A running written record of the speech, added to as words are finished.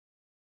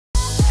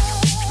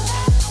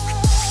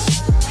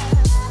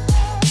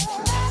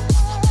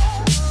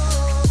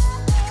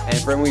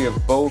friend, we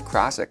have Bo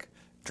Krasik,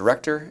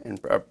 Director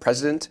and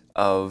President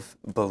of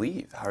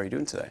Beleave. How are you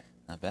doing today?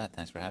 Not bad.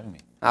 Thanks for having me.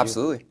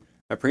 Absolutely.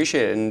 I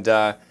appreciate it.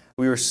 And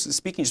we were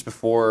speaking just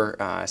before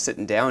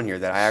sitting down here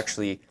that I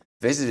actually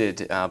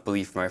visited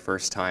Beleave for my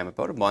first time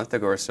about a month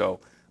ago or so.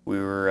 We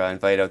were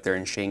invited out there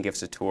and Shane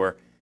gives a tour.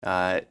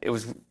 It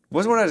wasn't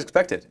what I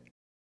expected.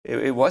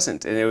 It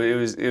wasn't, and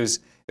it was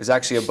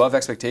actually above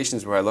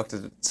expectations. Where I looked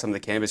at some of the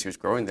cannabis he was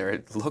growing there,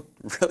 it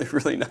looked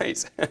really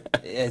nice.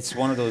 It's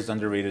one of those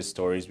underrated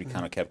stories we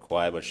kind of kept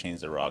quiet, but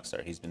Shane's a rock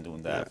star. He's been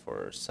doing that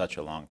for such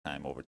a long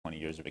time, over 20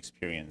 years of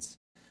experience.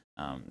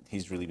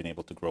 He's really been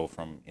able to grow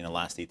from, in the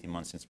last 18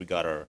 months since we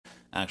got our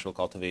actual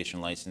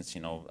cultivation license,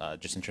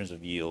 just in terms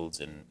of yields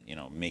and,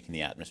 making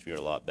the atmosphere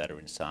a lot better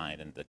inside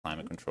and the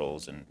climate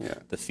controls and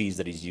the fees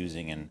that he's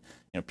using. And,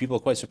 people are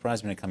quite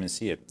surprised when they come and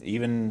see it.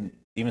 Even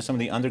some of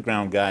the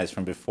underground guys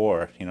from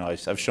before,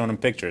 I've shown them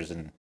pictures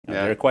and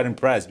they're quite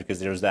impressed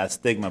because there's that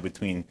stigma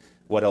between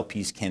what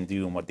LPs can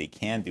do and what they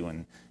can do,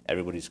 and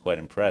everybody's quite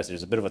impressed.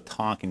 There's a bit of a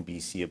talk in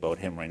BC about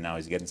him right now.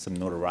 He's getting some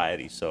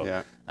notoriety,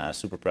 so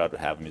super proud to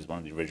have him. He's one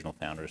of the original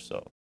founders.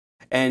 So,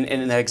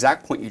 and that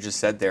exact point you just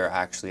said there,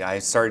 actually, I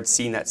started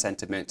seeing that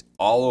sentiment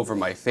all over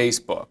my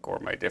Facebook or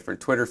my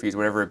different Twitter feeds,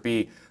 whatever it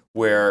be,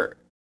 where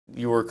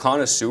your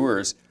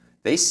connoisseurs,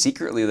 they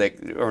secretly,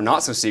 or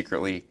not so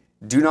secretly,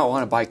 do not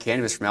want to buy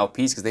cannabis from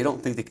LPs because they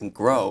don't think they can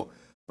grow.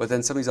 But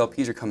then some of these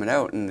LPs are coming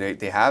out and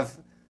they have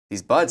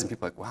these buds, and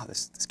people are like, wow,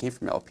 this came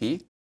from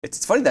LP.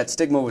 It's funny that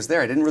stigma was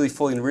there. I didn't really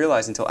fully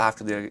realize until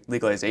after the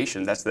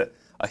legalization. That's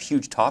a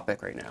huge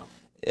topic right now.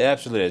 It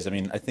absolutely is. I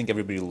mean, I think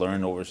everybody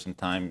learned over some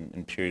time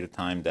and period of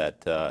time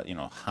that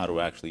how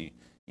to actually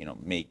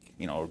make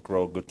or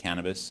grow good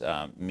cannabis.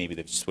 Maybe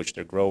they've switched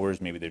their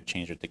growers. Maybe they've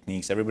changed their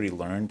techniques. Everybody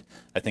learned.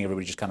 I think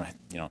everybody just kind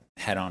of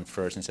head on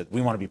first and said, we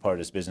want to be part of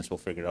this business. We'll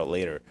figure it out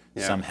later.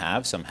 Yeah. Some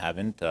have, some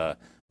haven't.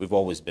 We've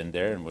always been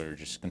there, and we're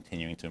just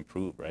continuing to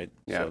improve, right?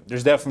 Yeah. So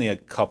there's definitely a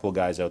couple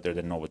guys out there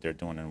that know what they're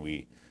doing, and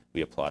we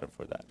applaud them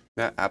for that.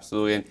 Yeah,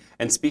 absolutely.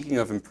 And speaking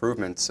of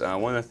improvements,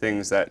 one of the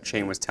things that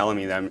Shane was telling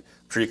me that I'm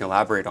sure you can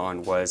elaborate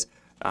on was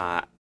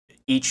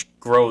each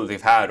grow that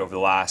they've had over the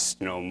last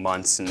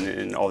months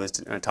and all this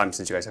time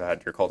since you guys have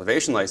had your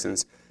cultivation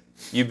license,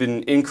 you've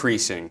been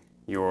increasing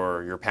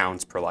your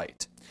pounds per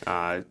light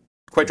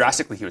quite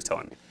drastically, he was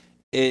telling me.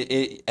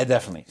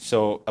 Definitely.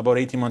 So about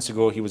 18 months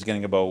ago, he was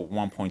getting about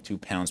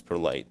 1.2 pounds per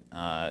light,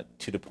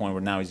 to the point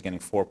where now he's getting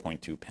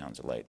 4.2 pounds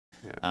a light.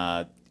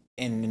 Yeah.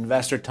 In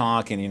investor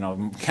talk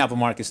and capital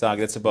markets talk,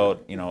 that's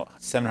about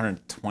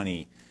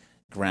 720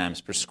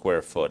 grams per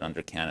square foot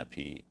under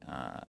canopy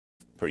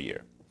per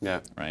year.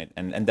 Yeah. Right.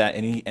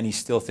 And he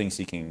still thinks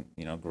he can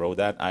grow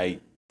that. I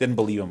didn't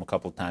believe him a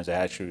couple of times. I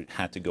actually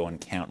had to go and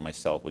count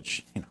myself,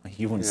 which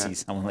you wouldn't see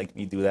someone like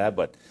me do that,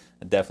 but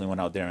I definitely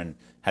went out there and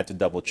had to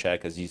double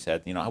check, as he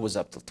said, I was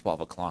up till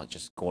 12 o'clock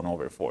just going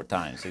over it 4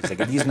 times. So he's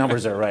like, these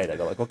numbers are right. I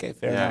go like, okay,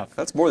 fair enough.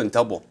 That's more than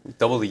double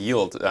the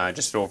yield,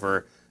 just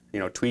over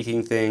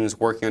tweaking things,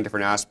 working on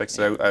different aspects.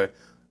 So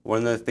one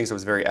of the things that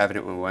was very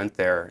evident when we went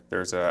there,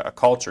 there's a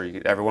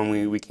culture. Everyone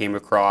we came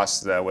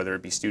across, whether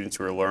it be students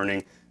who are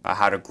learning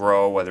how to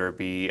grow, whether it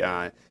be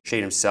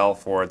Shane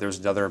himself, or there's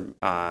another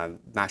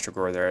master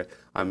grower there.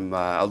 I'm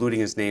eluding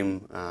his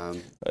name.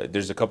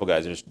 There's a couple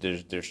guys.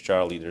 There's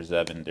Charlie. There's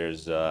Evan.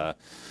 There's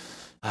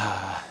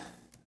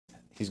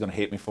he's gonna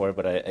hate me for it,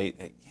 but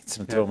it's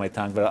gonna throw my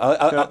tongue. But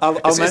I'll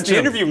mention it's the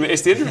interview.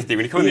 It's the interview thing.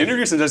 When you come in the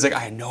interview, sometimes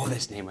I know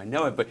this name. I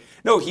know it, but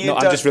no,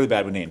 I'm just really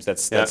bad with names.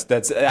 That's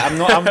I'm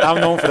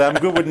known for that.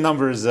 I'm good with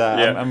numbers.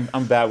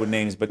 I'm bad with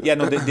names, but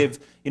they've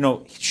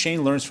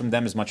Shane learns from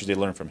them as much as they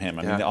learn from him.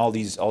 I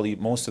mean,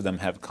 most of them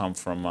have come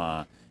from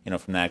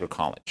from Niagara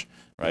College,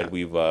 right?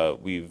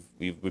 Yeah.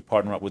 We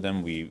partner up with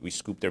them. We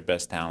scoop their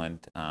best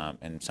talent,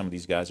 and some of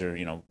these guys are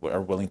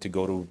willing to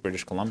go to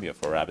British Columbia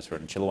for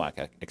Abbotsford and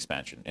Chilliwack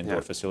expansion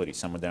indoor facility.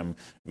 Some of them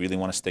really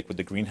want to stick with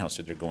the greenhouse,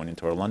 so they're going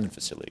into our London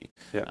facility.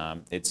 Yeah.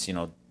 It's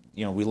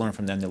we learn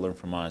from them, they learn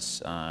from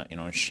us.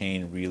 And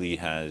Shane really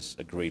has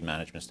a great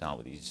management style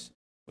with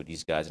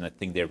these guys, and I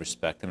think they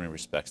respect him and he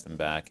respects them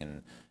back,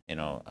 and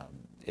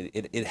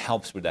it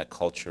helps with that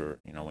culture.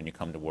 When you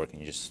come to work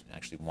and you just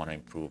actually want to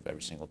improve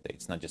every single day.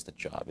 It's not just a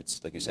job.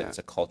 It's like you said, it's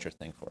a culture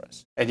thing for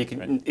us. And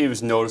it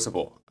was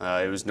noticeable.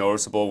 It was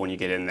noticeable when you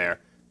get in there.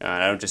 And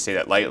I don't just say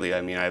that lightly.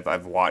 I mean,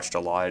 I've watched a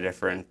lot of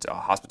different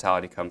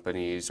hospitality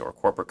companies or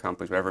corporate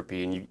companies, whatever it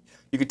be, and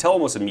you could tell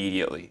almost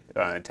immediately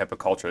the type of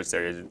culture that's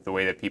there, the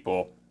way that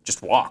people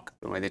just walk,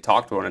 the way they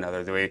talk to one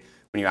another, the way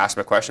when you ask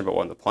them a question about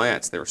one of the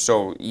plants, they were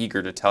so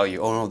eager to tell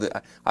you, oh no,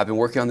 I've been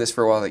working on this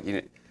for a while.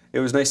 It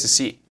was nice to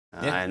see.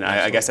 And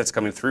I guess that's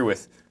coming through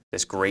with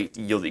this great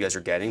yield that you guys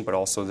are getting, but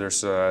also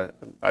there's,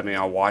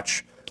 I'll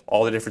watch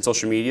all the different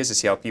social medias to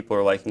see how people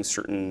are liking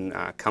certain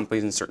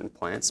companies and certain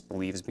plants.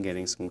 Beleave has been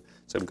getting some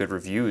good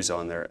reviews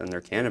on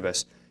their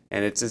cannabis,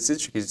 and it's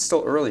interesting because it's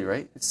still early,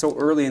 right? It's so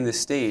early in this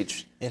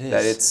stage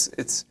that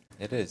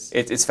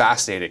it's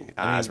fascinating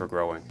as we're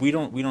growing. We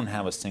don't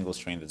have a single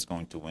strain that's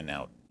going to win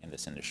out in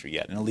this industry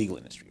yet, in the legal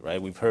industry, right?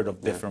 We've heard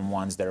of different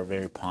ones that are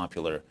very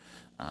popular.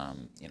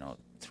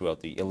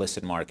 throughout the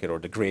illicit market or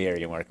the gray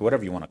area market,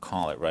 whatever you want to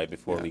call it, right,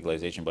 before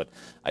legalization. But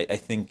I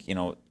think,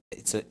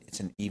 it's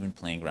an even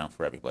playing ground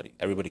for everybody.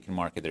 Everybody can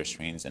market their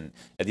strains, and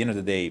at the end of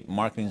the day,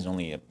 marketing is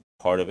only a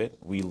part of it.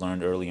 We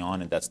learned early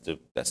on, and that's the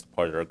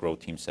part that our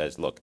growth team says,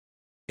 look,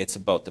 it's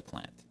about the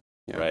plant,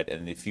 right?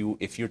 And if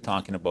you're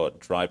talking about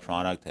dry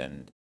product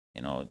and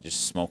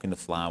just smoking the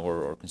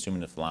flower or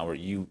consuming the flower,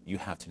 you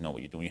have to know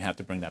what you're doing. You have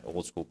to bring that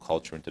old school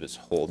culture into this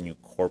whole new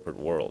corporate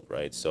world,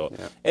 right? So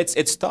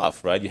it's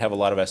tough, right? You have a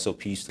lot of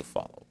SOPs to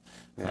follow,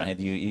 right?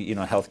 You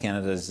know, Health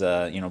Canada's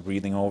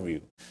breathing over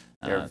you.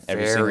 They're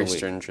every very week.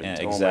 stringent.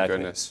 Yeah, Oh exactly.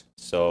 my goodness.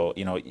 So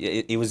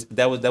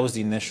that was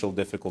the initial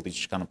difficulty,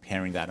 just kind of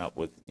pairing that up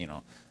with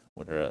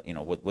what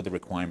the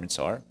requirements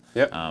are.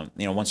 Yep.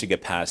 Once you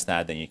get past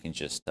that, then you can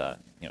just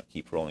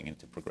keep rolling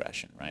into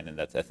progression, right?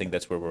 And I think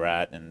that's where we're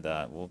at, and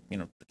we'll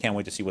can't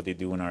wait to see what they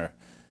do in our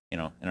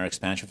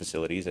expansion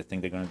facilities. I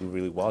think they're going to do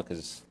really well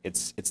because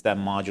it's that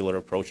modular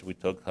approach that we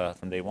took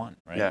from day one,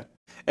 right? Yeah.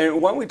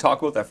 And why don't we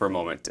talk about that for a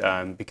moment?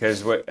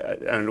 Because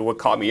what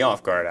caught me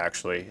off guard,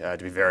 actually, to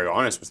be very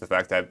honest, was the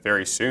fact that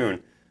very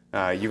soon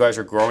you guys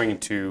are growing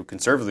to,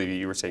 conservatively,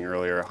 you were saying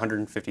earlier,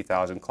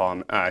 150,000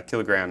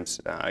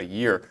 kilograms a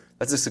year.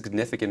 That's a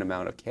significant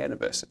amount of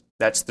cannabis.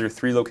 That's through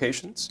 3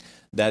 locations?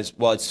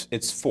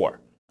 It's 4.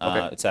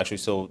 Okay. It's actually,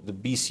 so the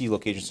BC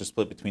locations are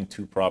split between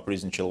 2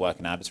 properties in Chilliwack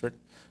and Abbotsford.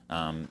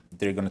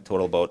 They're going to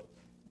total about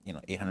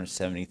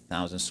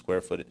 870,000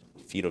 square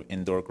feet of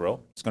indoor grow.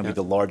 It's going to be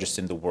the largest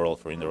in the world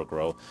for indoor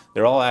grow.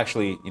 They're all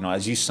actually,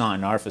 as you saw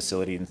in our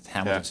facility, in the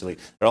Hamilton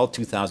facility, they're all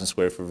 2,000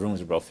 square foot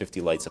rooms with about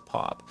 50 lights a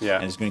pop. Yeah.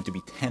 And it's going to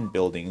be 10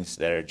 buildings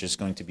that are just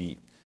going to be,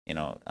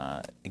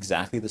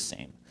 exactly the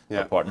same.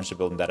 Our partners are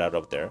building that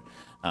out there.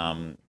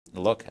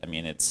 Look, I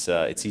mean, it's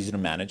easy to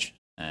manage.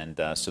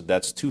 And so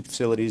that's 2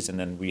 facilities, and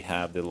then we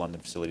have the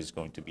London facility is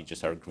going to be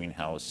just our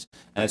greenhouse.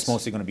 And it's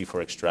mostly going to be for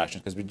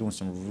extraction because we're doing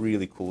some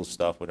really cool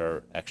stuff with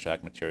our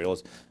extract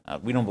materials.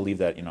 We don't believe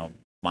that,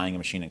 buying a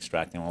machine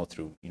extracting oil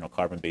through,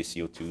 carbon-based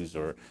CO2s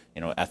or,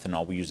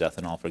 ethanol. We use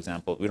ethanol, for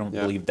example. We don't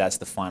believe that's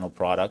the final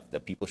product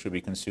that people should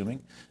be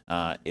consuming.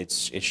 It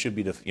should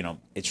be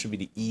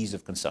the ease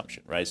of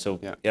consumption, right? So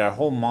our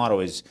whole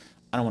motto is,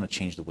 I don't want to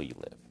change the way you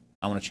live.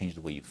 I want to change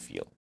the way you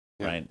feel.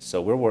 Right,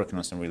 so we're working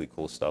on some really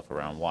cool stuff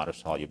around water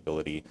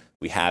solubility.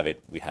 We have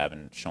it. We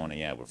haven't shown it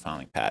yet. We're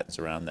filing patents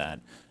around that.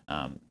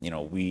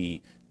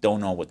 We don't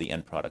know what the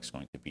end product's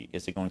going to be.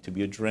 Is it going to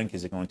be a drink?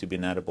 Is it going to be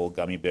an edible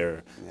gummy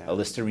bear, a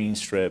Listerine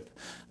strip,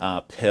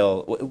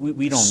 pill?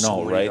 We don't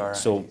know, right?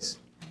 Varieties. So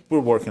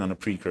we're working on the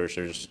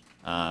precursors.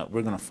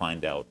 We're going to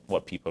find out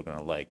what people are going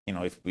to like.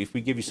 If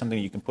we give you something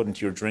you can put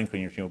into your drink or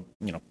your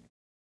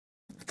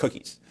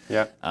cookies.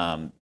 Yeah.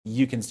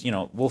 You can,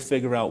 we'll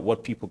figure out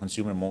what people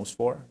consume it most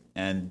for,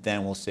 and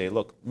then we'll say,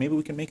 look, maybe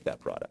we can make that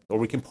product, or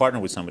we can partner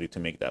with somebody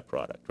to make that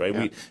product, right?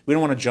 Yeah. We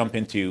don't want to jump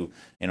into,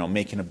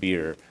 making a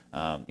beer,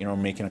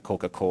 making a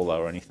Coca-Cola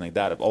or anything like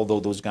that. Although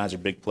those guys are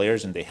big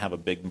players and they have a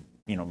big,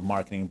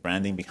 marketing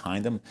branding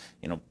behind them,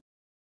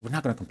 we're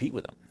not going to compete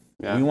with them.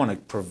 Yeah. We want to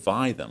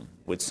provide them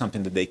with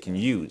something that they can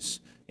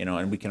use.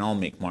 And we can all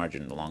make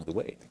margin along the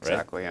way, right?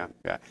 Exactly,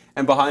 yeah.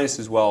 And behind us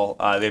as well,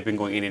 they've been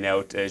going in and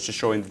out. It's just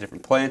showing the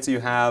different plants that you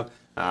have,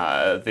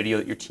 a video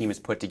that your team has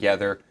put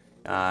together,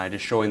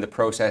 just showing the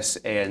process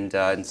and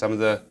some of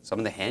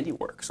the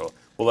handiwork. So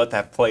we'll let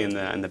that play in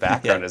the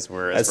background as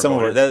we're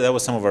going. That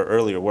was some of our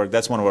earlier work.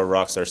 That's one of our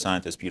rockstar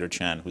scientists, Peter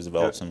Chan, who's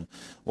developed some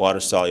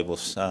water-soluble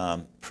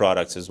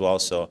products as well.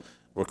 So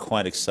we're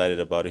quite excited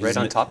about it. Right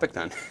on topic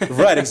then.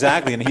 Right,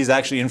 exactly. And he's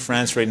actually in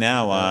France right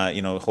now,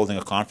 holding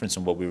a conference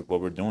on what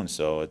we're doing.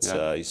 So it's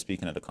he's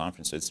speaking at a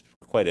conference. So it's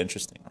quite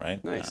interesting,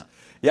 right? Nice.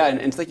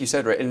 And like you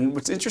said, right. And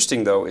what's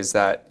interesting though is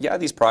that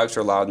these products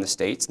are allowed in the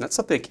States, and that's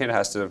something Canada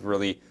has to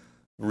really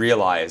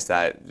realize,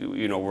 that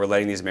we're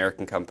letting these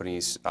American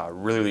companies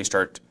really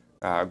start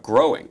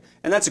growing,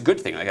 and that's a good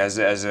thing. Like as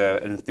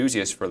an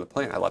enthusiast for the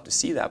plant, I love to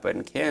see that. But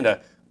in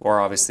Canada, we're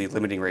obviously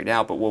limiting right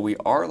now, but what we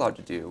are allowed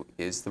to do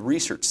is the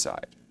research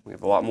side. We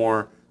have a lot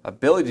more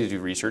ability to do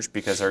research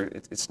because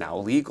it's now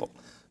legal.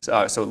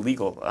 So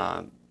legal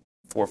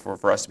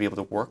for us to be able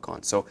to work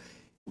on. So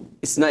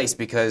it's nice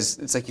because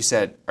it's like you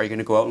said, are you going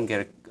to go out and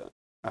get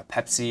a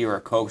Pepsi or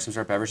a Coke, some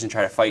sort of beverage, and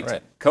try to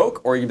fight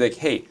Coke? Or are you be like,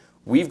 hey,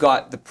 we've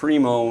got the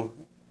primo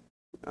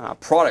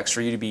products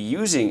for you to be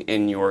using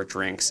in your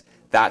drinks.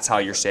 That's how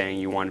you're saying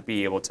you want to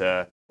be able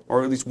to,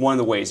 or at least one of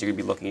the ways you're going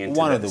to be looking into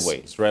One of the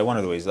ways, right? One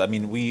of the ways. I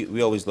mean,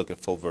 we always look at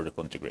full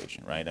vertical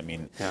integration, right? I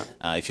mean,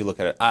 if you look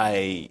at it,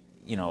 I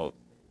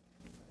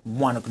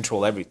want to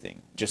control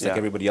everything, just like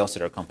everybody else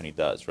at our company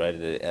does,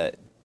 right?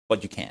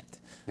 But you can't,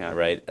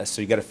 right?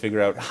 So you got to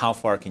figure out how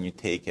far can you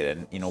take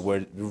it, and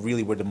where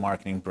the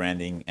marketing,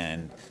 branding,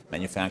 and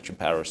manufacturing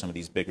power of some of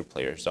these bigger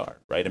players are,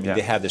 right? I mean,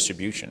 they have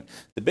distribution.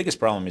 The biggest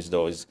problem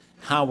is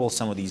how will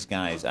some of these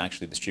guys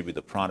actually distribute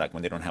the product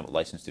when they don't have a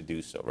license to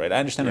do so, right? I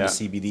understand on the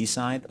CBD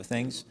side of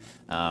things,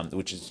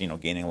 which is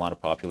gaining a lot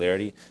of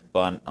popularity,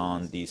 but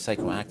on the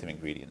psychoactive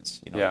ingredients,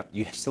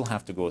 you still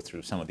have to go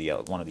through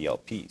one of the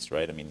LPs,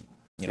 right? I mean,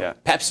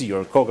 Pepsi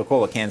or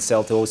Coca-Cola can't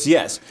sell to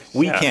OCS.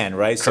 We can,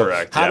 right?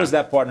 Correct. So how does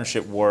that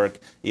partnership work?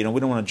 We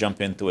don't want to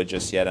jump into it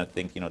just yet. I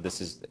think,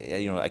 this is,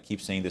 I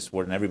keep saying this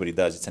word and everybody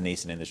does. It's a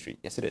nascent industry.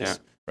 Yes, it is,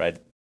 right?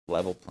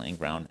 Level playing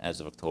ground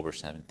as of October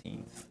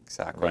 17th.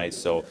 Exactly. Right.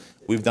 So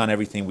we've done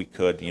everything we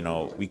could.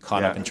 We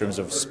caught up in terms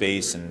of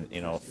space and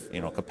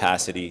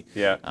capacity.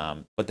 Yeah.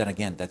 But then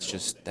again, that's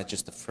just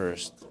the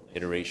first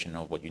iteration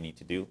of what you need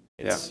to do.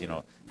 It's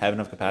have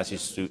enough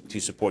capacity to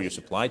support your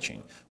supply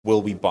chain.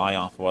 Will we buy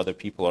off of other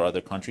people or other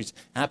countries?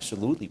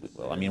 Absolutely, we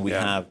will. I mean, we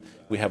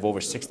have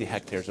over 60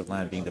 hectares of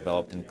land being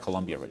developed in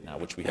Colombia right now,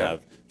 which we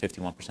have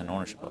 51%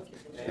 ownership of.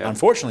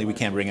 Unfortunately, we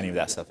can't bring any of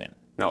that stuff in.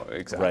 No,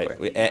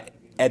 exactly. Right.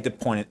 At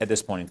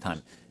this point in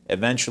time,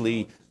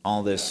 eventually,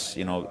 all this,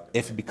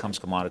 if it becomes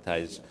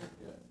commoditized,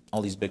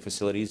 all these big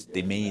facilities,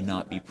 they may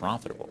not be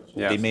profitable.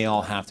 Yeah. They may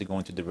all have to go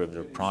into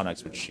derivative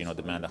products, which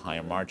demand a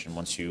higher margin.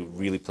 Once you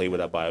really play with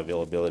that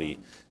bioavailability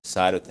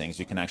side of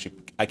things, I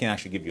can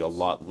actually give you a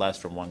lot less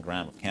from 1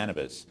 gram of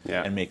cannabis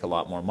and make a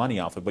lot more money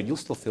off it, but you'll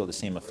still feel the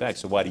same effect.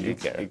 So why do you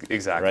care?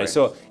 Exactly. Right.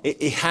 So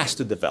it has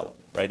to develop.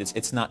 Right.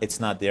 It's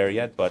not there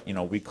yet, but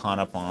we caught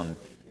up on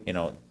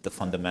the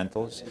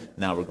fundamentals.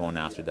 Now we're going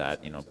after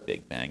that,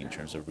 big bang in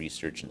terms of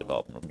research and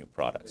development of new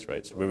products,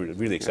 right? So we're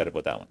really excited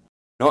about that one.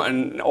 No,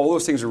 and all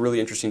those things are really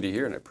interesting to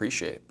hear and I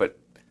appreciate it. But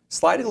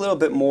sliding a little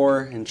bit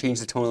more and change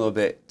the tone a little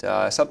bit,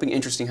 something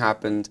interesting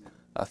happened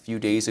a few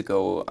days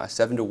ago, a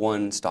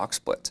 7-to-1 stock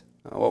split.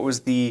 What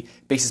was the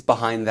basis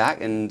behind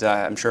that? And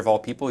I'm sure of all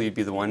people, you'd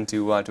be the one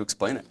to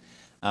explain it.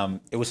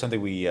 It was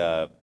something we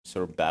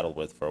sort of battled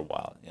with for a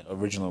while.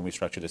 Originally, when we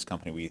structured this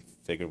company, we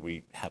figured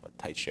we have a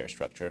tight share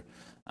structure.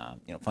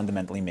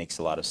 Fundamentally makes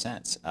a lot of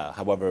sense.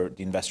 However,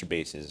 the investor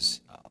base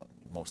is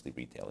mostly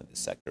retail in this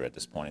sector at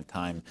this point in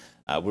time.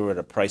 We were at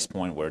a price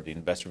point where the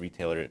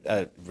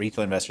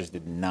retail investors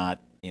did not,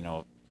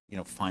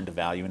 find the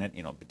value in it.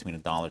 Between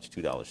 $1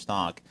 to $2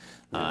 stock,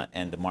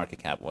 and the market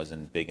cap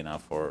wasn't big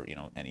enough for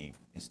any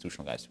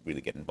institutional guys to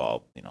really get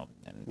involved,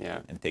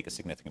 and take a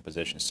significant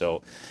position.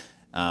 So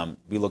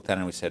we looked at it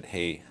and we said,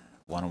 hey,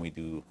 why don't we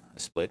do a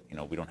split?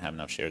 We don't have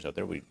enough shares out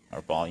there.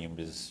 Our volume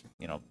is,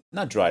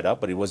 not dried up,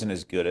 but it wasn't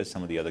as good as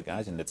some of the other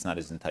guys, and it's not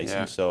as enticing.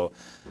 Yeah. So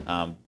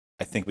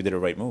I think we did a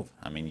right move.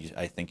 I mean,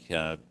 I think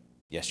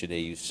yesterday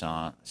you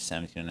saw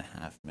 17.5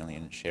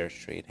 million shares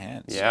trade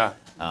hands. Yeah.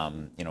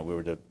 We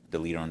were the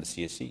leader on the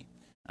CSE.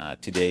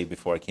 Today,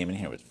 before I came in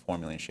here, it was 4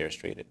 million shares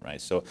traded, right?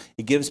 So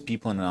it gives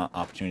people an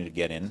opportunity to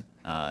get in.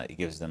 It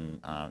gives them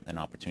an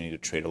opportunity to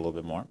trade a little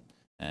bit more.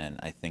 And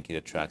I think it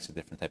attracts a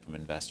different type of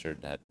investor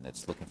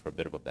that's looking for a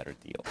bit of a better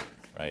deal,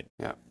 right?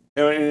 Yeah.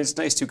 And it's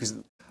nice, too, because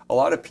a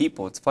lot of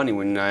people, it's funny,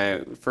 when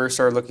I first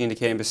started looking into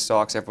cannabis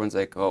stocks, everyone's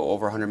like, oh,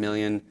 over 100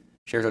 million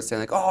shares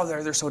outstanding, like, oh,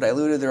 they're so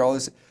diluted, they're all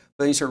this.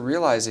 But then you start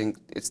realizing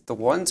it's the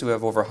ones who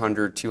have over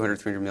 100, 200,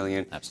 300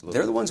 million. Absolutely.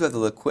 They're the ones who have the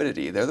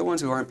liquidity. They're the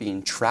ones who aren't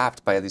being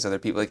trapped by these other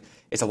people. Like,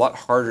 it's a lot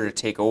harder to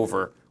take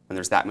over when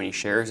there's that many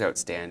shares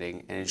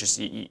outstanding, and it's just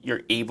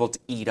you're able to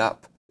eat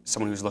up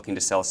someone who's looking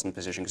to sell some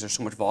position because there's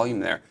so much volume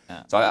there.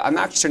 Yeah. So I'm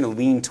actually starting to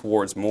lean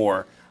towards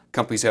more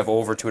companies who have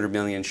over 200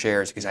 million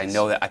shares because I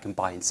know that I can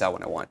buy and sell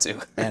when I want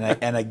to.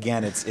 and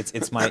again,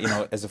 it's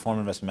my, as a former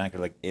investment banker,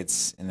 like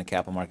it's in the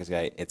capital markets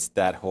guy, it's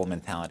that whole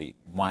mentality.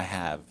 Why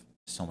have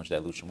so much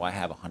dilution? Why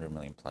have 100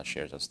 million plus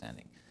shares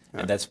outstanding?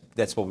 Yeah. And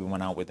that's what we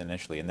went out with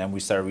initially. And then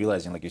we started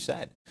realizing, like you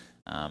said,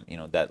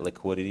 that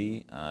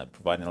liquidity,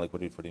 providing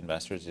liquidity for the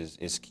investors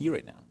is key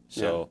right now.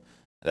 So. Yeah.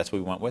 That's what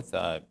we went with.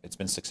 It's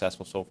been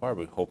successful so far.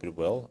 We hope it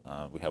will.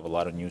 We have a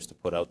lot of news to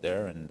put out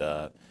there, and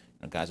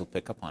guys will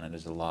pick up on it.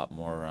 There's a lot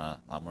more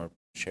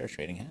share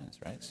trading hands,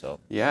 right? So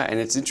yeah, and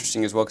it's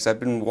interesting as well because I've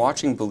been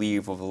watching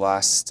Beleave over the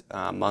last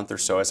month or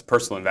so as a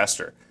personal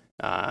investor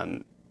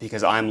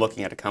because I'm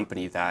looking at a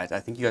company that I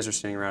think you guys are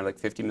sitting around like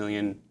 50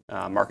 million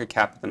market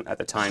cap at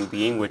the time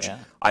being, which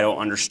I don't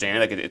understand.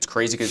 Like it's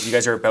crazy because you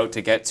guys are about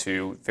to get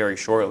to very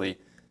shortly.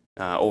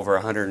 Over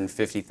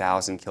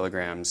 150,000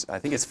 kilograms. I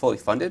think it's fully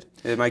funded.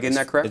 Am I getting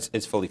that correct?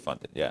 It's fully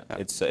funded. Yeah.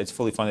 It's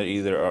fully funded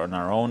either on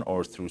our own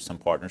or through some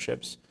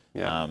partnerships.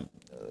 Yeah.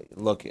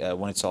 Look,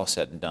 when it's all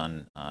said and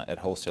done, at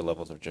wholesale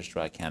levels of just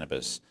dry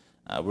cannabis,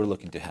 we're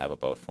looking to have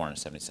about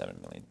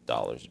 $477 million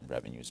in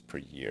revenues per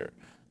year.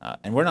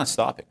 And we're not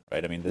stopping,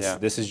 right? I mean,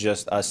 this is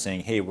just us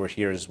saying, hey, we're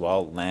here as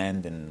well.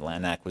 Land and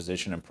land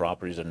acquisition and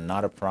properties are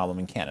not a problem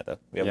in Canada.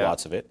 We have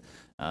lots of it.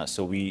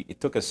 So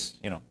it took us,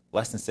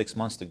 less than 6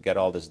 months to get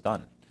all this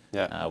done.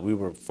 Yeah. We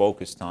were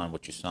focused on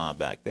what you saw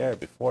back there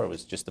before. It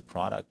was just the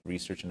product,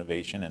 research,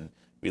 innovation, and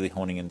really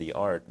honing in the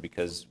art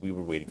because we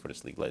were waiting for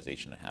this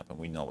legalization to happen.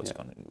 We know what's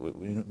going.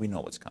 We know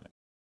what's coming,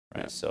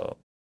 right? Yeah. So.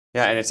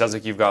 Yeah, and it sounds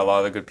like you've got a lot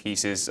of the good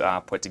pieces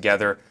put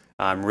together.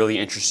 I'm really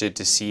interested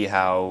to see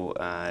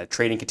how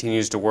trading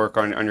continues to work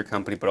on your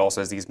company, but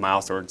also as these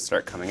milestones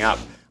start coming up,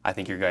 I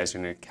think you guys are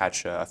going to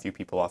catch a few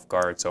people off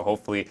guard. So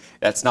hopefully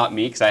that's not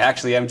me, because I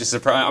actually am just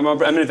surprised.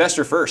 I'm an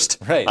investor first.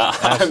 Right.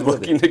 I'm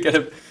looking to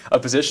get a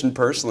position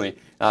personally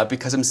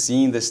because I'm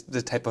seeing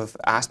the type of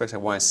aspects I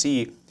want to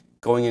see.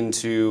 going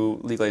into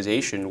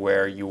legalization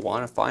where you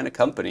want to find a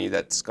company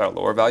that's got a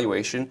lower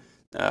valuation.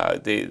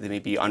 They may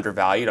be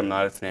undervalued. I'm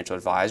not a financial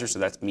advisor, so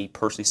that's me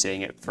personally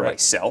saying it for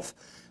myself.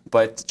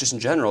 But just in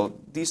general,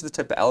 these are the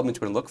type of elements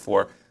we're going to look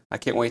for. I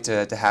can't wait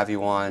to have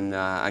you on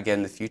again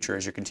in the future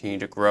as you continue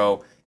to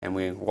grow and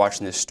we're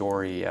watching this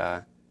story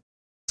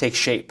take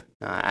shape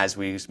as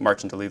we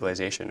march into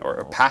legalization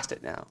or past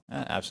it now.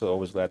 Absolutely.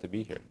 Always glad to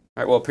be here.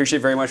 All right. Well,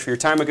 appreciate very much for your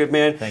time, my good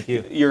man. Thank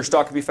you. Your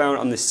stock can be found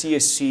on the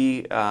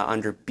CSC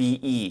under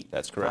BE.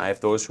 That's correct.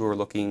 If those who are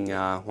looking,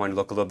 want to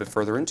look a little bit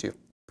further into.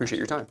 Appreciate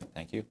your time.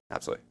 Thank you.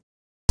 Absolutely.